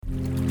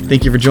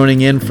Thank you for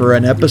joining in for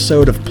an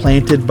episode of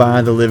Planted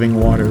by the Living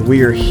Water.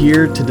 We are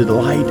here to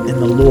delight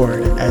in the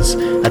Lord as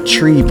a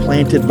tree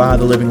planted by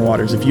the living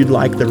waters. If you'd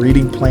like the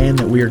reading plan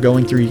that we are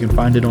going through, you can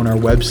find it on our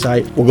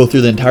website. We'll go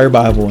through the entire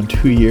Bible in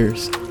 2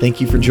 years. Thank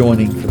you for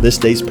joining for this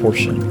day's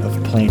portion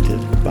of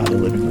Planted by the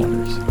Living Waters.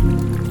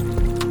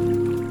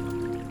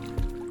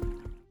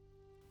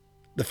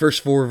 The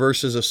first 4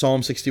 verses of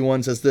Psalm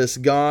 61 says this: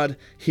 God,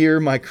 hear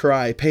my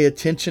cry. Pay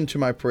attention to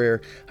my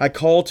prayer. I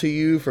call to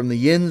you from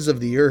the ends of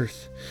the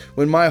earth.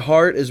 When my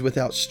heart is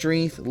without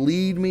strength,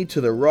 lead me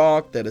to the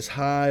rock that is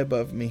high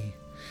above me.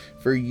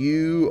 For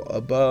you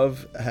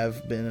above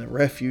have been a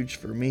refuge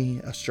for me,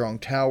 a strong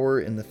tower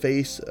in the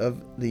face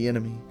of the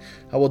enemy.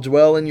 I will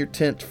dwell in your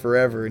tent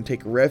forever and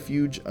take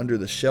refuge under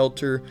the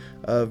shelter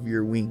of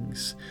your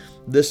wings.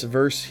 This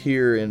verse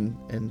here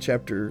in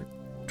chapter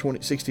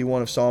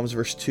 61 of Psalms,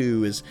 verse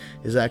 2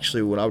 is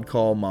actually what I would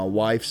call my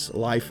wife's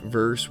life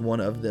verse. One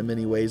of them,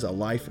 anyways, a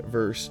life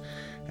verse.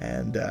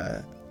 And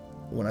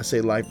when I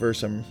say life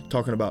verse, I'm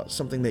talking about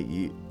something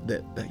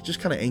that just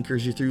kind of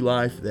anchors you through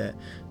life, that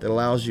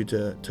allows you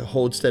to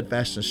hold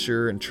steadfast and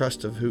sure and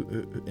trust of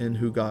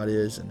who God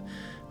is.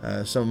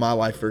 And some of my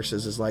life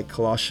verses is like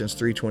Colossians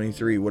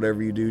 3:23,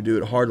 whatever you do, do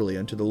it heartily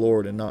unto the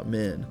Lord and not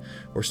men.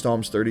 Or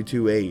Psalms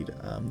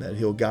 32:8, that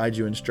He'll guide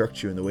you,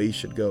 instruct you in the way you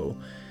should go.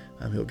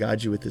 He'll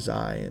guide you with His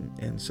eye.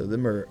 And so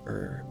them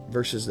are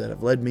verses that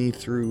have led me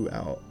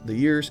throughout the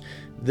years.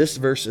 This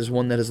verse is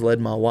one that has led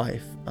my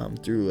wife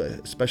through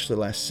especially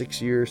the last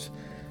 6 years,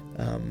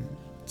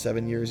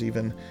 7 years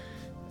even.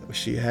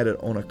 She had it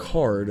on a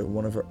card.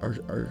 One of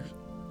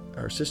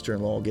our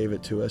sister-in-law gave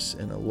it to us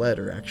in a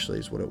letter, actually,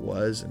 is what it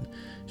was. And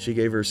she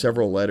gave her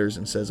several letters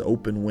and says,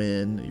 open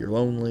when you're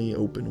lonely,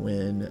 open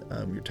when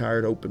you're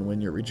tired, open when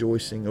you're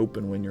rejoicing,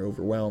 open when you're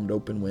overwhelmed,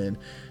 open when.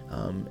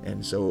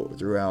 And so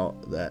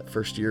throughout that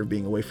first year of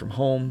being away from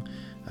home,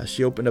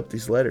 she opened up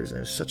these letters, and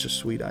it was such a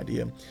sweet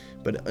idea.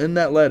 But in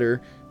that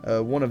letter,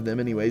 one of them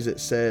anyways,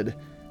 it said,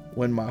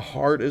 when my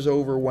heart is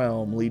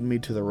overwhelmed, lead me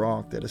to the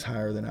rock that is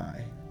higher than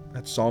I.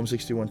 That's Psalm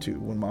 61:2.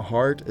 When my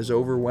heart is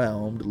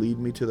overwhelmed, lead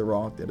me to the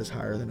rock that is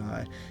higher than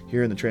I.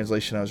 Here in the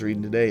translation I was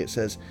reading today, it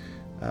says,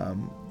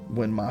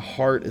 when my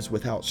heart is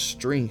without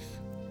strength,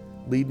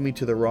 lead me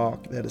to the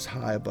rock that is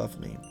high above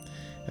me.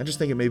 I just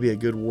think it may be a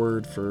good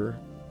word for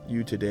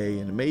you today,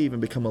 and it may even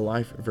become a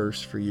life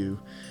verse for you.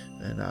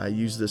 And I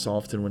use this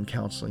often when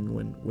counseling,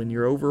 when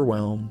you're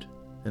overwhelmed.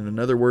 And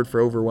another word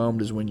for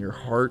overwhelmed is when your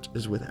heart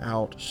is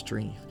without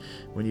strength.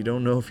 When you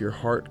don't know if your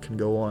heart can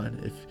go on.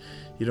 If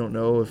you don't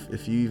know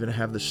if you even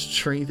have the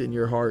strength in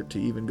your heart to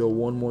even go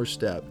one more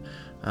step.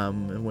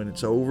 And when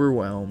it's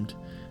overwhelmed,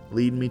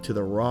 lead me to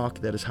the rock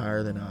that is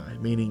higher than I.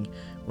 Meaning,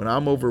 when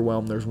I'm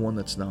overwhelmed, there's one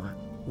that's not.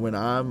 When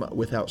I'm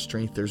without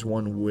strength, there's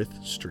one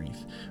with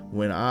strength.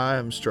 When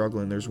I'm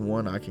struggling, there's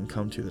one I can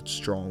come to that's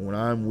strong. When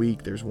I'm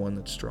weak, there's one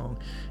that's strong.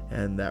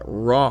 And that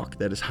rock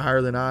that is higher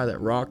than I,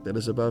 that rock that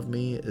is above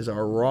me, is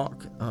our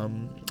rock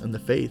in the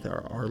faith,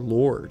 our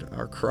Lord,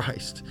 our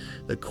Christ.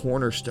 The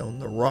cornerstone,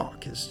 the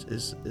rock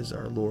is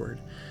our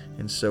Lord.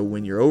 And so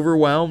when you're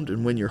overwhelmed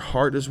and when your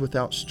heart is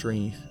without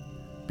strength,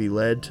 be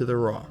led to the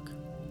rock.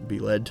 Be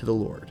led to the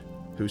Lord,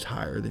 who's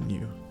higher than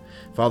you.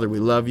 Father, we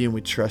love you and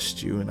we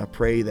trust you, and I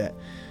pray that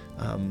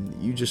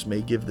you just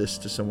may give this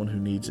to someone who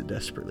needs it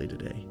desperately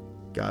today.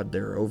 God,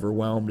 they're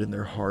overwhelmed and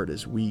their heart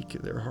is weak,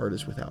 their heart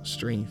is without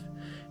strength,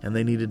 and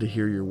they needed to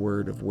hear your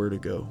word of where to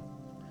go.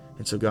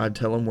 And so, God,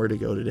 tell them where to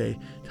go today.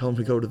 Tell them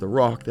to go to the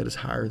rock that is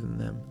higher than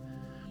them.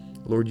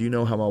 Lord, you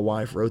know how my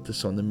wife wrote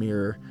this on the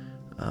mirror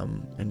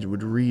and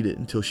would read it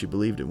until she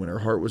believed it. When her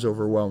heart was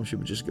overwhelmed, she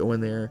would just go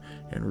in there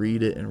and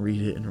read it and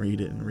read it and read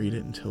it and read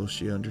it until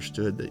she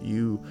understood that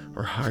you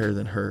are higher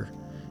than her.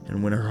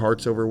 And when her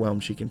heart's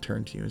overwhelmed, she can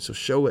turn to you. And so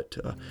show it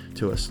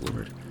to us,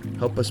 Lord.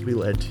 Help us be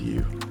led to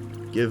you.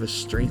 Give us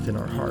strength in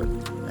our heart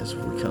as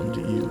we come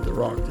to you, the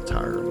rock that's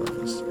higher above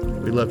us.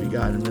 We love you,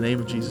 God. In the name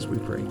of Jesus we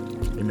pray.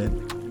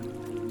 Amen.